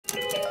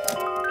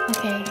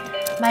Okay,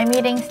 my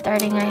meeting's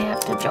starting. I have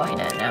to join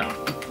it now.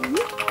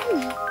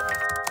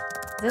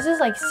 This is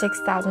like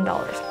 $6,000.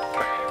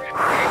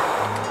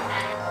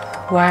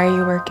 Why are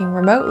you working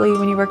remotely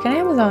when you work at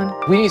Amazon?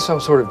 We need some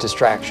sort of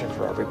distraction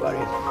for everybody.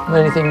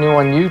 Anything new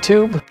on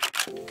YouTube?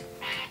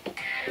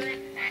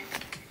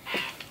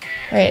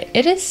 Right,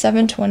 it is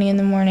 7:20 in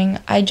the morning.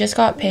 I just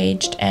got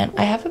paged and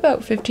I have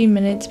about 15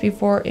 minutes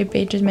before it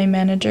pages my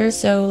manager.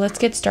 So let's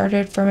get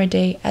started for my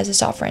day as a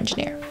software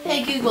engineer.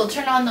 Hey Google,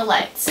 turn on the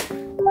lights.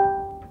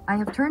 I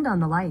have turned on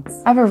the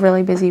lights. I have a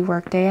really busy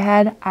work day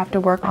ahead. I have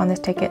to work on this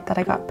ticket that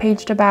I got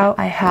paged about.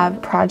 I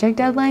have project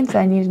deadlines that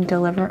I need to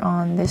deliver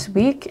on this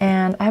week,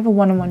 and I have a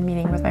one-on-one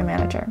meeting with my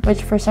manager,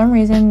 which for some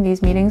reason,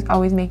 these meetings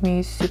always make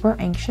me super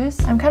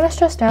anxious. I'm kind of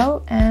stressed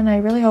out, and I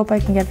really hope I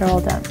can get it all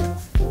done.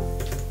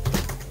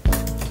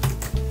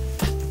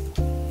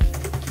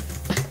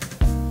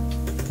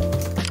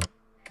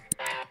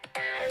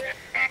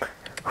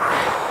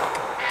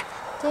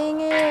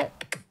 Dang it.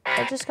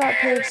 I just got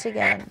paged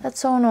again. That's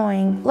so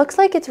annoying. Looks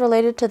like it's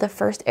related to the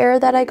first error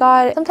that I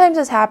got. Sometimes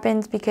this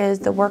happens because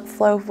the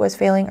workflow was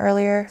failing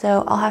earlier.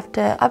 So I'll have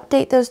to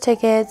update those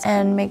tickets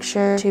and make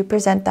sure to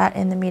present that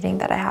in the meeting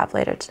that I have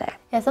later today.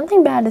 Yeah,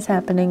 something bad is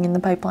happening in the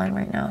pipeline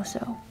right now,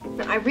 so.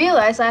 I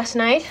realized last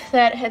night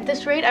that at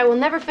this rate, I will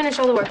never finish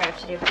all the work I have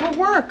to do. What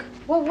work?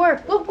 What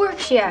work? What work,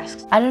 she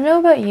asks. I don't know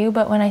about you,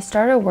 but when I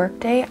start a work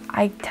day,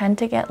 I tend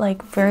to get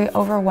like very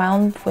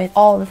overwhelmed with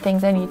all the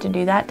things I need to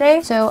do that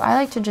day. So I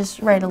like to just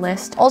write a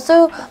list.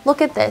 Also,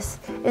 look at this.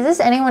 Is this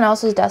anyone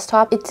else's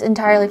desktop? It's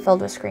entirely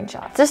filled with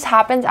screenshots. This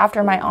happens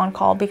after my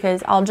on-call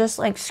because I'll just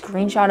like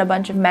screenshot a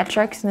bunch of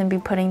metrics and then be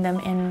putting them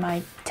in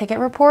my ticket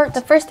report.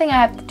 The first thing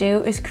I have to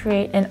do is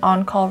create an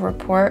on-call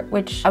report,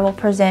 which I will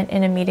present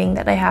in a meeting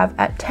that I have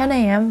at 10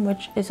 a.m.,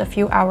 which is a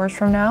few hours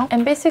from now.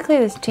 And basically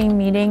this team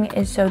meeting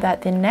is so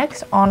that the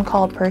next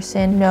on-call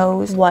person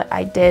knows what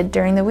I did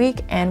during the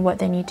week and what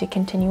they need to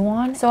continue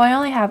on. So I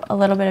only have a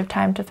little bit of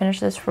time to finish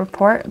this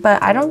report,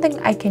 but I don't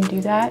think I can do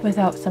that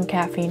without some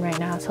caffeine right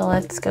now. So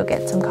let's go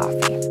get some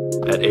coffee.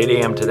 At 8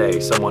 a.m. today,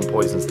 someone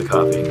poisons the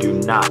coffee. Do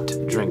not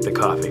drink the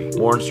coffee.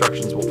 More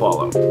instructions will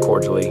follow.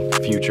 Cordially,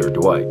 Future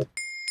Dwight.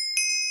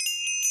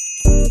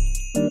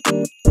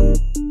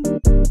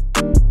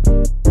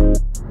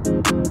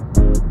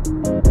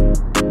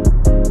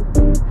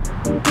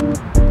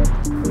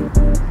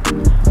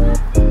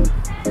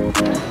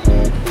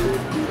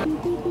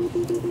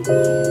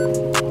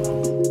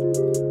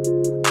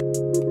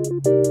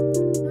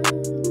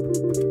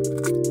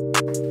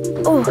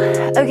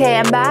 Okay,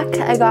 I'm back.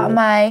 I got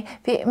my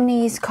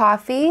Vietnamese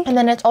coffee, and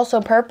then it's also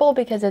purple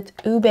because it's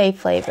ube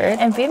flavored.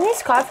 And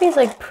Vietnamese coffee is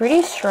like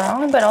pretty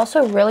strong, but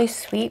also really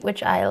sweet,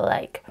 which I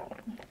like.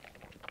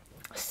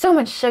 So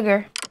much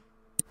sugar.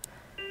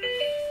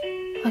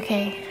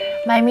 Okay,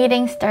 my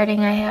meeting's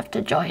starting. I have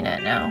to join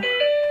it now.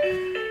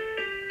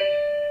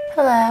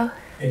 Hello.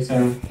 Hey,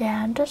 Sam.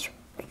 Yeah, I'm just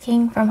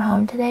working from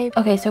home today.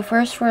 Okay, so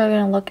first we're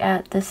gonna look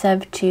at the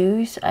Sev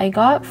 2s. I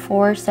got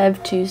 4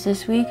 Sev 2s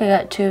this week. I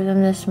got 2 of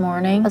them this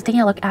morning. I was taking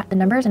a look at the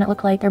numbers and it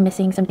looked like they're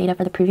missing some data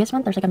for the previous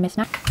month. There's like a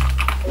mismatch.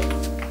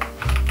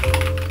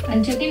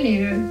 I'll check in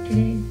later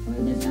today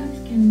for the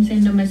task and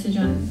send a message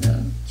on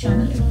the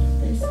channel if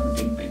there's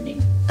something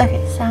pending.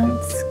 Okay,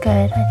 sounds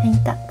good. I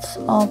think that's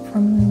all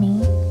from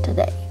me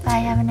today. Bye,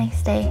 have a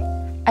nice day.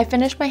 I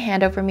finished my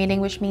handover meeting,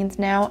 which means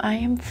now I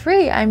am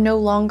free. I'm no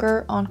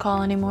longer on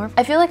call anymore.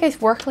 I feel like I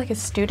worked like a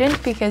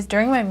student because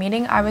during my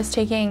meeting, I was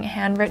taking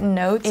handwritten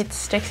notes. It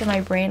sticks in my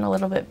brain a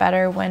little bit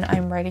better when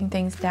I'm writing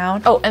things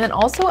down. Oh, and then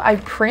also I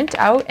print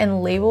out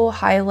and label,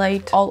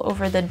 highlight all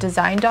over the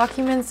design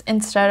documents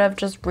instead of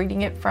just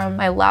reading it from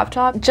my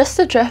laptop. Just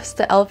to address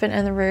the elephant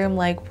in the room,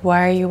 like,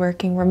 why are you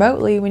working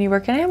remotely when you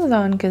work at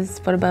Amazon? Because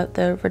what about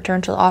the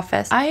return to the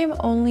office? I am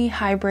only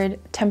hybrid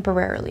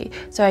temporarily.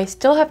 So I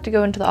still have to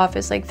go into the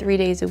office like 3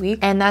 days a week,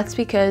 and that's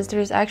because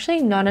there's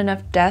actually not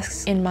enough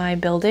desks in my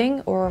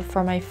building or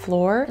for my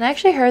floor. And I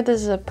actually heard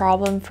this is a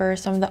problem for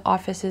some of the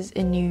offices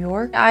in New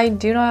York. I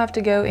do not have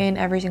to go in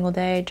every single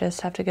day, I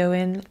just have to go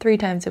in 3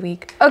 times a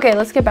week. Okay,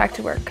 let's get back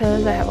to work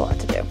because I have a lot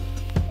to do.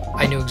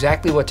 I knew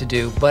exactly what to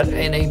do, but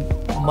in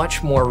a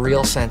much more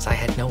real sense, I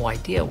had no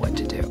idea what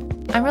to do.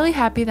 I'm really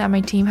happy that my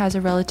team has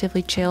a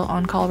relatively chill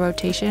on-call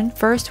rotation.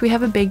 First, we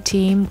have a big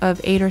team of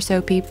 8 or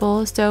so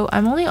people, so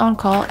I'm only on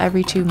call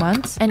every 2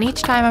 months, and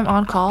each time I'm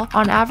on call,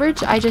 on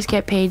average, I just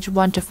get paged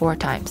 1 to 4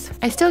 times.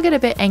 I still get a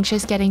bit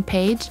anxious getting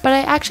paged, but I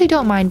actually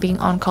don't mind being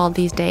on call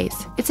these days.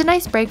 It's a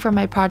nice break from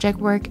my project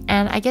work,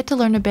 and I get to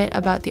learn a bit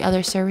about the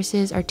other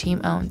services our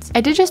team owns. I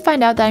did just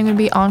find out that I'm going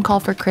to be on call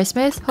for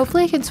Christmas.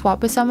 Hopefully I can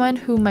swap with someone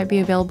who might be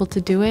available to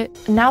do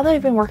it. Now that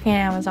I've been working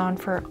at Amazon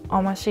for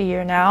almost a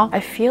year now, I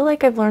feel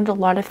like I've learned a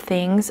lot of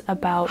things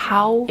about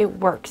how it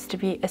works to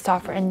be a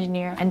software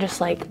engineer and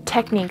just like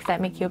techniques that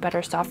make you a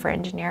better software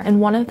engineer. And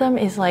one of them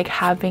is like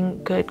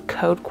having good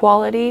code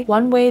quality.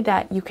 One way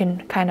that you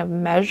can kind of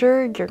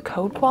measure your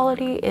code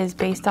quality is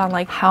based on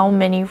like how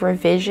many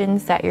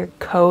revisions that your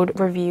code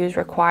reviews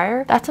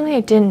require. That's something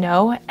I didn't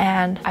know,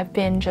 and I've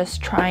been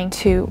just trying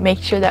to make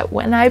sure that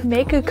when I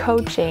make a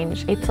code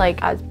change, it's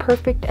like as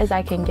perfect as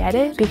I can get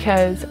it,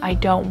 because I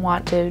don't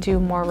want to do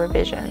more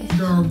revisions.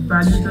 The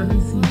values that we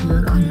see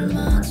here under the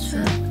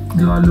message,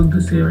 they all look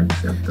the same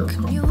except the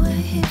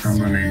component. How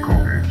many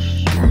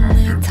copies?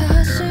 100.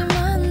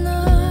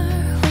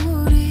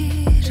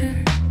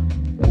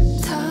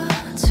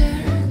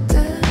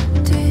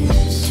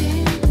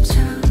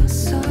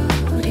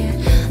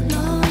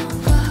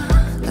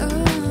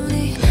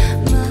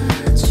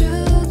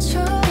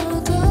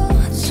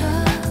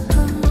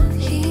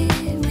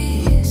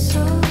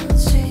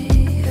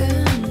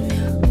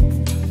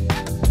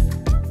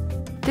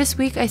 This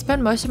week, I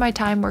spent most of my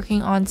time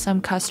working on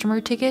some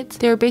customer tickets.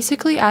 They were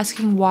basically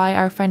asking why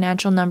our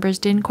financial numbers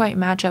didn't quite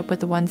match up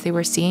with the ones they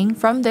were seeing.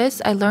 From this,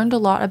 I learned a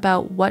lot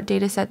about what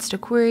data sets to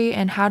query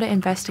and how to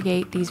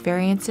investigate these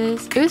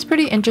variances. It was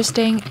pretty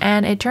interesting,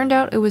 and it turned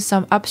out it was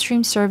some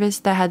upstream service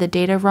that had the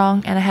data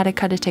wrong, and I had to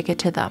cut a ticket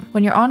to them.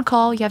 When you're on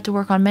call, you have to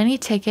work on many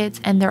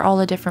tickets, and they're all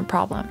a different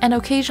problem. And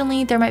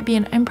occasionally, there might be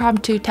an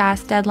impromptu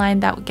task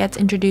deadline that gets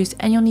introduced,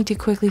 and you'll need to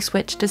quickly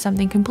switch to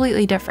something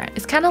completely different.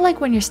 It's kind of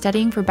like when you're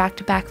studying for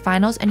back-to-back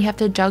finals and you have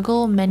to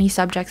juggle many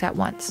subjects at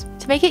once.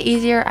 To make it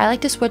easier, I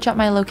like to switch up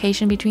my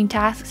location between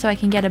tasks so I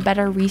can get a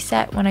better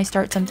reset when I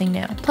start something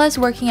new. Plus,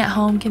 working at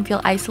home can feel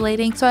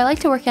isolating, so I like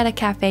to work at a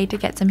cafe to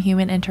get some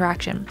human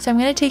interaction. So I'm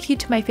going to take you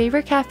to my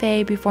favorite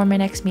cafe before my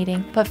next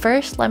meeting, but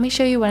first, let me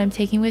show you what I'm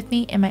taking with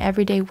me in my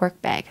everyday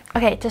work bag.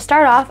 Okay, to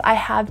start off, I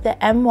have the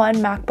M1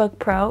 MacBook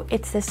Pro.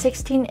 It's the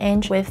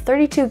 16-inch with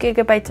 32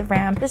 gigabytes of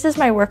RAM. This is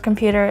my work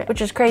computer,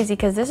 which is crazy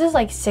because this is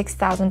like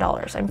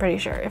 $6,000, I'm pretty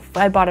sure, if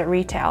I bought it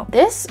retail.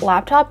 This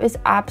laptop is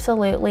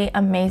absolutely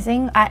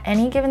amazing. At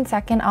any given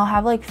second, I'll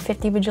have like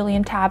 50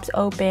 bajillion tabs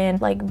open,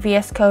 like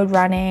VS Code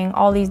running,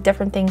 all these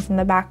different things in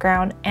the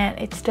background, and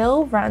it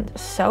still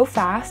runs so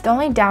fast. The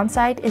only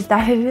downside is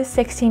that it is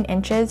 16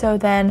 inches, so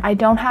then I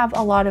don't have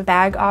a lot of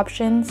bag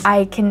options.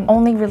 I can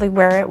only really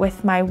wear it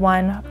with my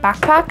one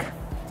backpack,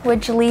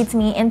 which leads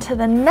me into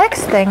the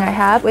next thing I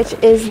have, which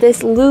is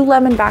this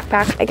Lululemon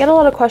backpack. I get a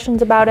lot of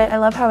questions about it. I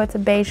love how it's a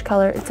beige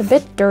color. It's a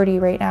bit dirty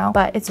right now,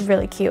 but it's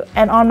really cute.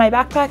 And on my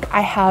backpack,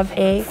 I have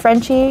a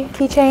Frenchie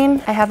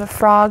keychain. I have a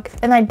frog,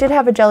 and I did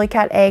have a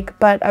Jellycat egg,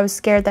 but I was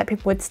scared that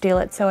people would steal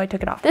it, so I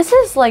took it off. This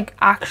is like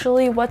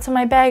actually what's in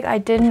my bag. I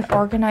didn't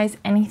organize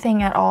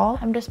anything at all.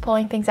 I'm just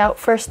pulling things out.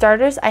 For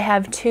starters, I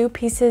have 2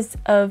 pieces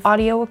of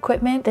audio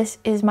equipment. This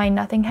is my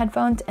Nothing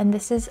headphones, and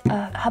this is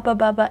a Hubba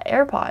Bubba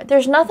AirPod.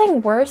 There's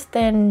nothing worse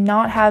than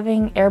not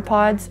having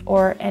AirPods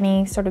or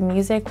any sort of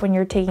music when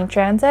you're taking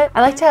transit.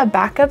 I like to have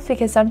backups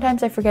because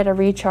sometimes I forget to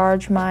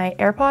recharge my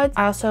AirPods.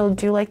 I also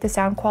do like the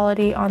sound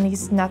quality on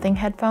these Nothing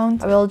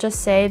headphones. I will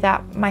just say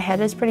that my head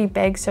is pretty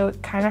big, so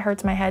it kind of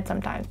hurts my head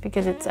sometimes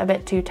because it's a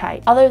bit too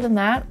tight. Other than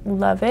that,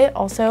 love it.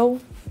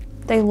 Also,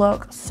 they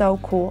look so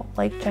cool.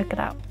 Like, check it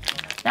out.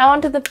 Now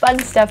onto the fun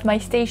stuff, my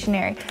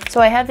stationery.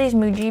 So I have these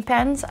Muji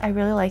pens. I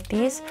really like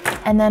these.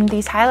 And then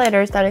these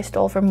highlighters that I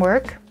stole from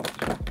work.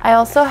 I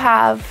also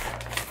have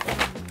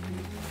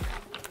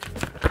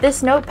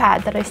this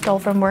notepad that I stole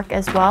from work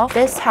as well.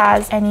 This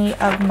has any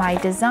of my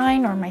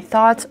design or my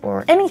thoughts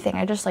or anything.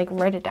 I just like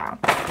write it down.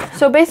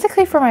 So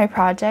basically for my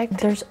project,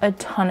 there's a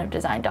ton of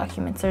design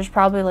documents. There's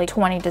probably like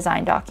 20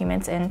 design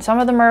documents, and some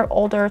of them are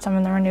older, some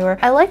of them are newer.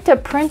 I like to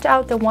print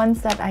out the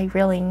ones that I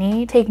really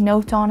need, take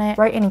notes on it,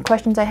 write any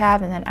questions I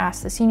have, and then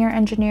ask the senior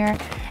engineer,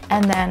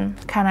 and then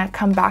kind of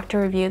come back to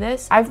review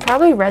this. I've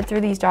probably read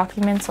through these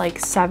documents like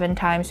 7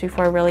 times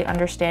before really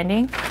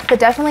understanding, but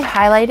definitely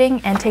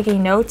highlighting and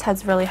taking notes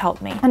has really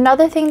helped me.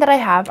 Another thing that I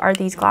have are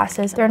these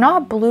glasses. They're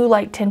not blue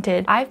light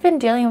tinted. I've been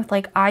dealing with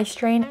like eye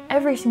strain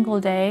every single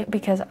day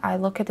because I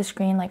look at the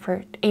screen like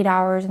for 8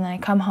 hours, and then I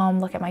come home,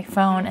 look at my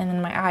phone, and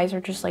then my eyes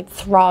are just like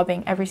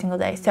throbbing every single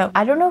day. So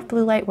I don't know if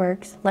blue light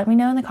works. Let me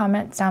know in the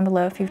comments down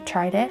below if you've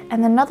tried it.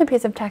 And then another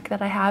piece of tech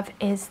that I have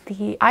is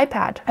the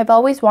iPad. I've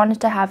always wanted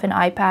to have an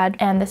iPad,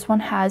 and this one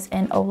has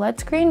an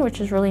OLED screen,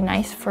 which is really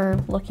nice for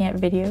looking at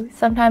videos.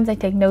 Sometimes I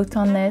take notes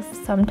on this.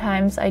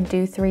 Sometimes I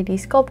do 3D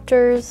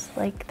sculptures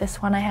like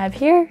this one I have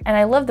here. And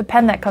I love the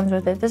pen that comes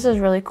with it. This is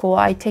really cool.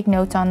 I take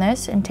notes on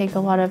this and take a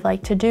lot of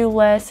like to-do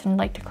lists and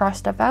like to cross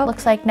stuff out.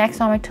 Looks like next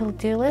on my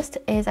to-do list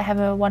is I have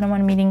a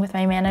one-on-one meeting with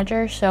my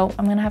manager, so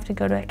I'm gonna have to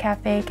go to a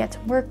cafe, get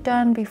some work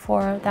done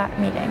before that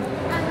meeting.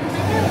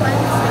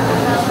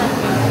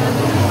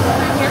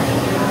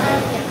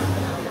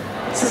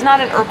 This is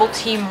not an herbal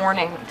tea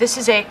morning. This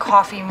is a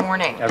coffee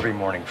morning. Every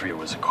morning for you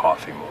is a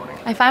coffee morning.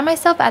 I find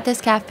myself at this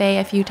cafe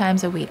a few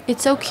times a week.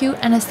 It's so cute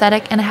and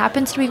aesthetic, and it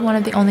happens to be one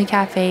of the only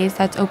cafes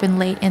that's open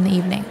late in the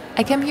evening.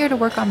 I come here to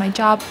work on my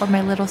job or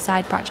my little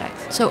side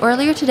projects. So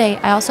earlier today,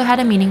 I also had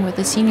a meeting with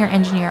a senior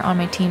engineer on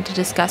my team to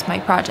discuss my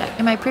project.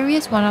 In my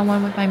previous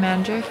one-on-one with my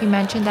manager, he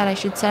mentioned that I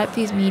should set up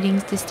these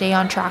meetings to stay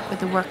on track with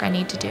the work I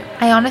need to do.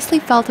 I honestly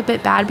felt a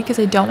bit bad because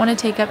I don't want to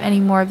take up any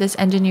more of this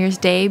engineer's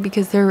day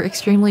because they're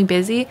extremely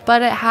busy,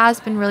 but it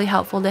has been really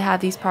helpful to have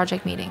these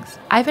project meetings.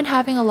 I've been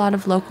having a lot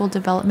of local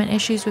development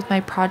issues with my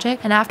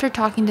project, and after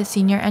talking to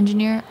senior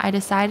engineer, I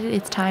decided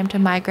it's time to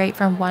migrate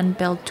from one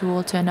build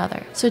tool to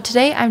another. So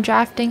today I'm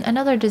drafting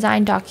another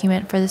design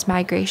document for this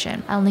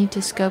migration. I'll need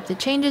to scope the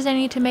changes I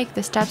need to make,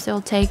 the steps it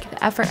will take,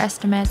 the effort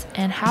estimates,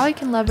 and how I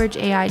can leverage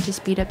AI to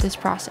speed up this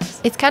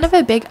process. It's kind of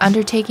a big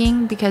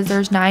undertaking because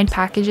there's 9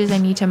 packages I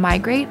need to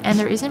migrate, and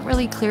there isn't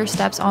really clear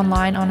steps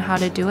online on how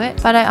to do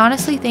it, but I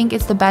honestly think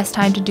it's the best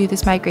time to do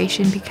this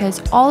migration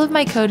because all of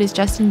my code is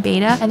just in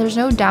beta and there's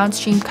no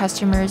downstream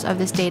customers of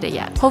this data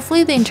yet.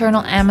 Hopefully the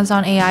internal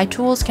Amazon AI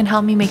tools can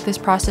help me make this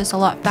process a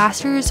lot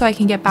faster so I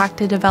can get back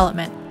to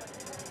development.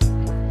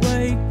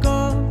 Wake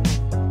up,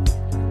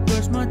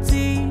 brush my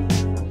teeth.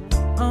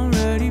 I'm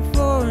ready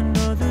for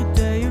another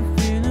day of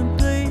feeling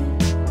bleak.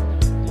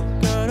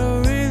 God,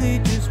 I really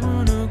just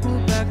wanna go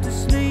back to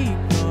sleep,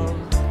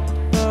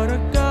 but I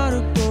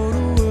gotta go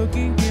to work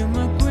and get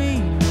my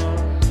green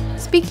up.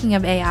 Speaking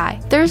of AI,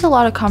 there's a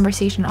lot of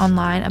conversation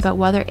online about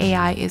whether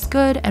AI is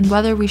good and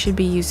whether we should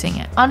be using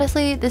it.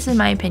 Honestly, this is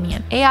my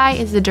opinion. AI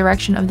is the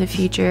direction of the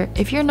future.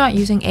 If you're not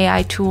using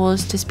AI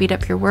tools to speed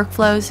up your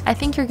workflows, I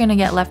think you're gonna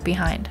get left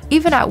behind.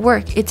 Even at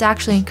work, it's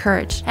actually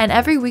encouraged, and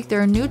every week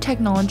there are new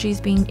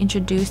technologies being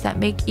introduced that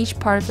make each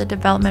part of the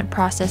development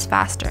process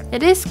faster.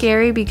 It is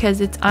scary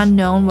because it's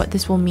unknown what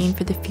this will mean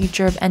for the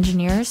future of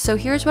engineers, so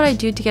here's what I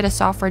do to get a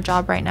software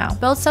job right now.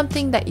 Build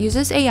something that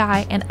uses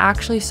AI and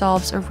actually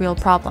solves a real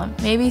problem.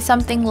 Maybe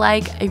something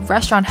like a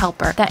restaurant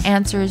helper that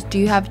answers, "Do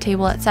you have a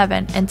table at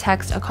 7?" and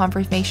text a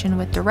confirmation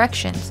with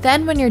directions.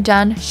 Then when you're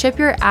done, ship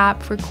your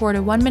app, record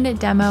a 1-minute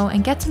demo,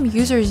 and get some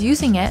users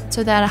using it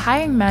so that a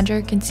hiring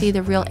manager can see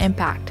the real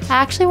impact. I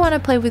actually want to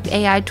play with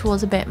AI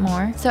tools a bit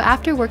more, so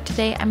after work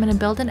today, I'm going to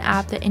build an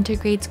app that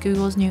integrates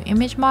Google's new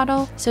image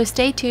model, so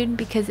stay tuned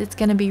because it's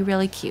going to be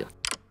really cute.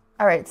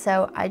 Alright,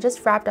 so I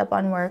just wrapped up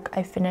on work.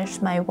 I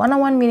finished my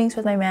one-on-one meetings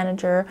with my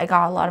manager. I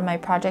got a lot of my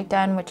project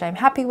done, which I'm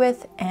happy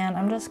with, and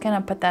I'm just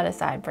gonna put that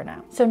aside for now.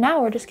 So now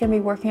we're just gonna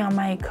be working on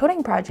my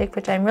coding project,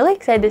 which I'm really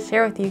excited to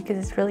share with you because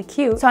it's really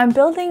cute. So I'm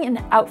building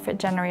an outfit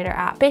generator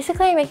app.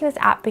 Basically, I'm making this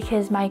app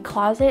because my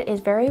closet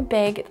is very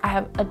big. I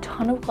have a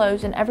ton of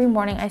clothes, and every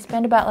morning I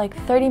spend about like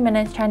 30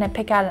 minutes trying to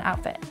pick out an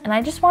outfit, and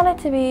I just want it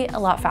to be a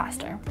lot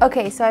faster.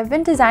 Okay, so I've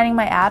been designing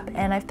my app,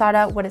 and I've thought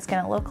out what it's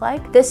gonna look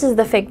like. This is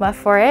the Figma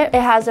for it.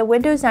 It has a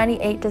Windows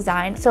 98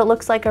 design, so it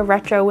looks like a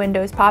retro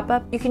Windows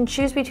pop-up. You can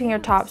choose between your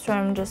tops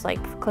from just like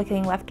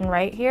clicking left and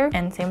right here,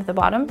 and same with the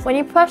bottoms. When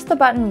you push the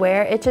button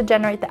wear, it should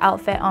generate the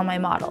outfit on my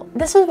model.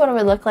 This is what it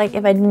would look like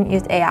if I didn't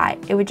use AI.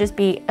 It would just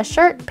be a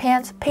shirt,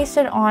 pants,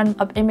 pasted on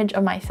an image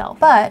of myself.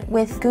 But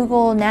with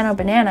Google Nano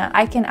Banana,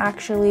 I can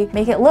actually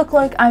make it look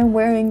like I'm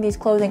wearing these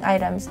clothing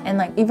items, and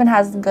like even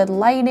has good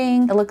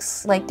lighting. It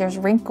looks like there's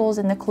wrinkles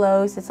in the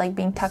clothes. It's like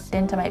being tucked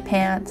into my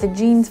pants. The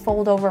jeans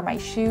fold over my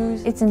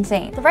shoes. It's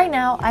insane. So right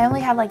now, I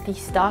only have like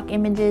these stock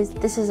images.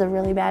 This is a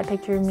really bad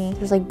picture of me.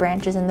 There's like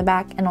branches in the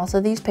back, and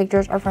also these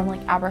pictures are from like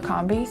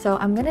Abercrombie. So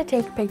I'm gonna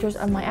take pictures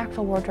of my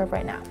actual wardrobe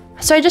right now.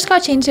 So I just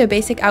got changed to a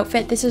basic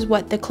outfit. This is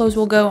what the clothes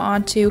will go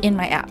onto in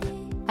my app.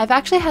 I've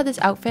actually had this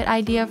outfit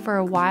idea for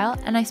a while,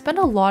 and I spent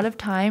a lot of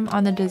time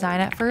on the design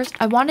at first.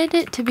 I wanted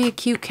it to be a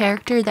cute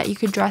character that you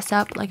could dress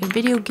up like a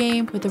video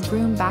game with a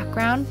room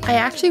background. I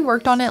actually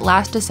worked on it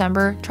last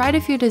December, tried a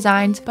few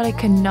designs, but I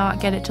could not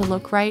get it to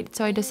look right,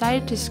 so I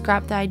decided to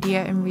scrap the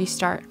idea and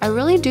restart. I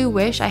really do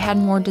wish I had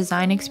more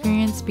design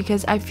experience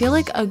because I feel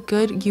like a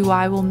good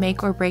UI will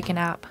make or break an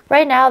app.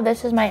 Right now,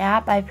 this is my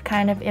app. I've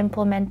kind of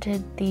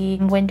implemented the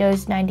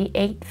Windows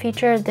 98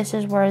 feature. This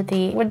is where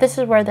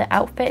the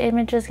outfit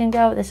images can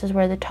go. This is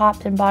where the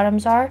tops and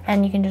bottoms are,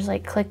 and you can just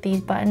like click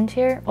these buttons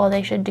here. Well,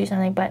 they should do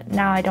something, but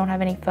now I don't have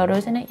any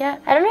photos in it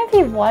yet. I don't know if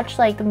you've watched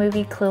like the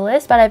movie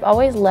Clueless, but I've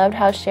always loved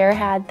how Cher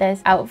had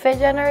this outfit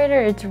generator.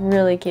 It's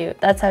really cute.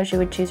 That's how she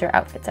would choose her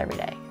outfits every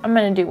day. I'm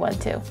gonna do one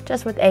too,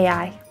 just with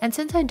AI. And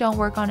since I don't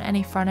work on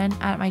any front end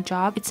at my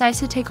job, it's nice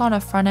to take on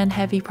a front end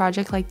heavy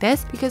project like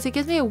this because it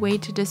gives me a way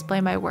to display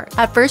my work.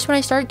 At first, when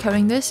I started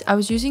coding this, I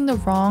was using the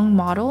wrong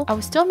model. I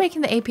was still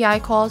making the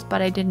API calls,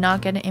 but I did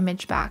not get an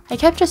image back. I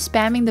kept just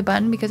spamming the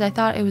button because I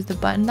thought it was the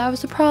button that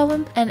was the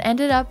problem, and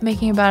ended up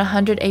making about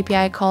 100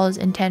 API calls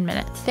in 10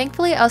 minutes.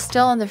 Thankfully, I was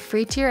still on the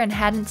free tier and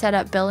hadn't set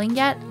up billing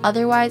yet.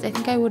 Otherwise, I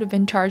think I would have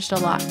been charged a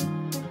lot.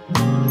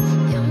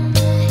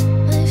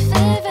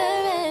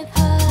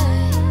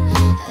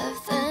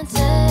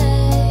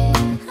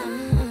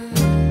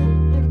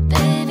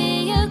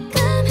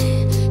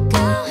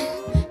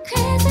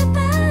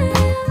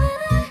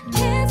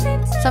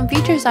 Some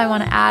features features I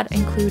want to add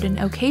include an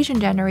occasion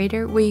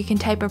generator where you can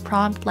type a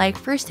prompt like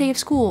first day of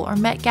school or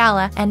Met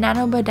Gala, and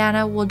Nano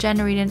Banana will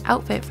generate an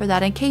outfit for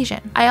that occasion.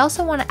 I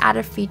also want to add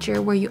a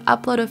feature where you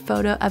upload a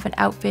photo of an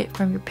outfit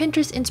from your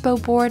Pinterest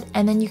inspo board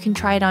and then you can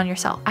try it on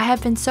yourself. I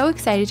have been so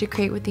excited to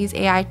create with these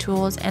AI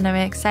tools, and I'm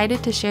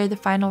excited to share the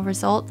final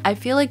result. I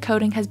feel like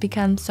coding has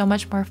become so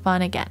much more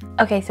fun again.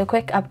 Okay, so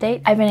quick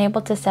update. I've been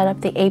able to set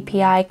up the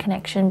API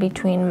connection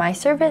between my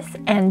service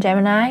and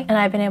Gemini, and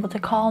I've been able to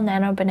call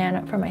Nano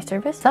Banana for my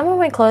service. Some of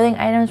my clothing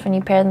items, when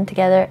you pair them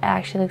together, it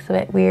actually looks a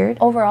bit weird.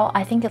 Overall,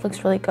 I think it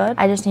looks really good.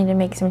 I just need to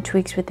make some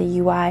tweaks with the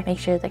UI, make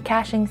sure the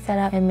caching's set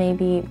up, and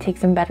maybe take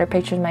some better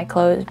pictures of my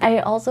clothes. I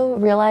also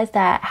realized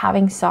that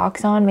having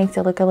socks on makes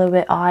it look a little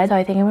bit odd, so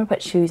I think I'm gonna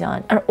put shoes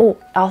on. And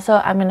also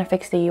I'm gonna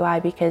fix the UI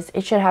because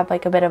it should have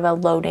like a bit of a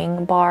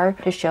loading bar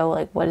to show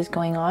like what is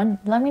going on.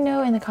 Let me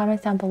know in the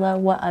comments down below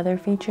what other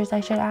features I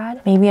should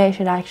add. Maybe I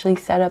should actually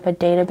set up a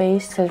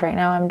database, because right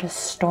now I'm just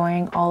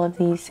storing all of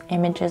these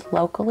images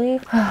locally.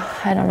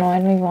 I don't know, I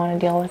don't even want to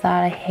deal with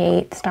that. I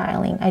hate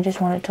styling. I just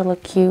want it to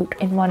look cute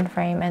in one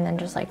frame and then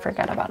just like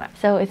forget about it.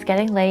 So it's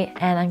getting late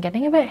and I'm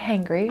getting a bit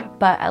hangry,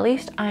 but at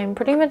least I'm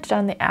pretty much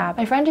done the app.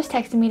 My friend just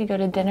texted me to go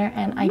to dinner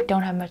and I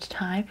don't have much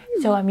time,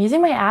 so I'm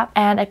using my app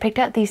and I picked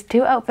out these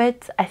two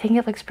outfits. I think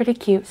it looks pretty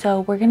cute,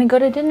 so we're gonna go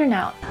to dinner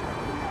now.